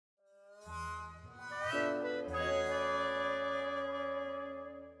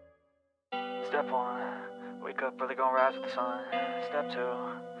Step 1, wake up early, gonna rise with the sun. Step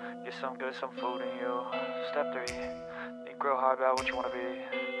 2, get some good, some food in you. Step 3, think real hard about what you wanna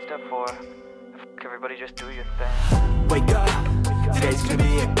be. Step 4, everybody just do your thing. Wake up, today's gonna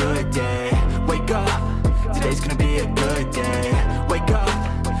be a good day. Wake up, today's gonna be a good day. Wake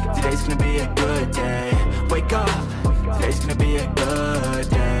up, today's gonna be a good day. Wake up, today's gonna be a good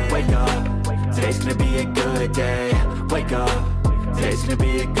day. Wake up, today's gonna be a good day. Wake up, today's gonna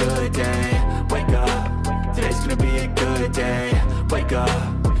be a good day. Wake up, today's gonna be a good day. Wake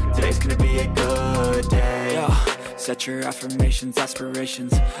up, today's gonna be a good day. Yo. Set your affirmations,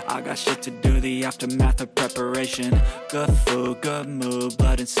 aspirations. I got shit to do, the aftermath of preparation. Good food, good mood,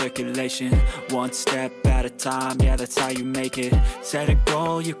 blood in circulation. One step at a time, yeah, that's how you make it. Set a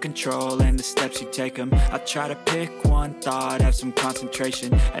goal you control and the steps you take them. I try to pick one thought, have some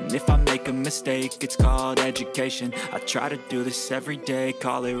concentration. And if I make a mistake, it's called education. I try to do this every day,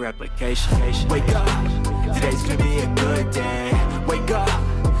 call it replication. Wake up, today's gonna be a good day. Wake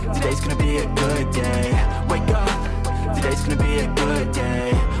up, today's gonna be a good day. Wake up, today's gonna be a good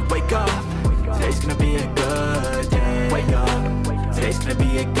day. Wake up, today's gonna be a good day. Wake up, today's gonna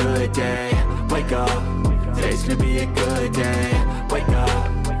be a good day. Wake up, today's gonna be a good day. Wake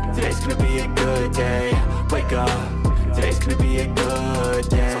up, today's gonna be a good day. Wake up, today's gonna be a good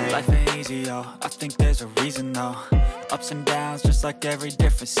day. So life ain't easy, yo, I think there's a reason though. Ups and downs, just like every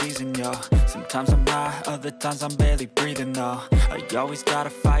different season, yo. Sometimes I'm high, other times I'm barely breathing, though. I always gotta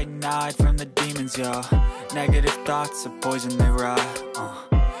fight and hide from the demons, yo. Negative thoughts are poison, they rot.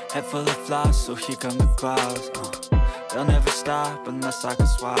 Head full of flies, so here come the clouds. They'll never stop unless I can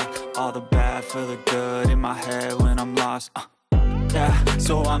swap all the bad for the good in my head when I'm lost. Yeah,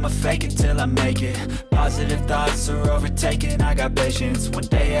 so I'ma fake it till I make it. Positive thoughts are overtaken, I got patience. One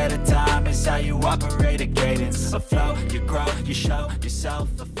day at a time is how you operate a cadence. A flow, you grow, you show yourself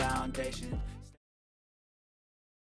a foundation.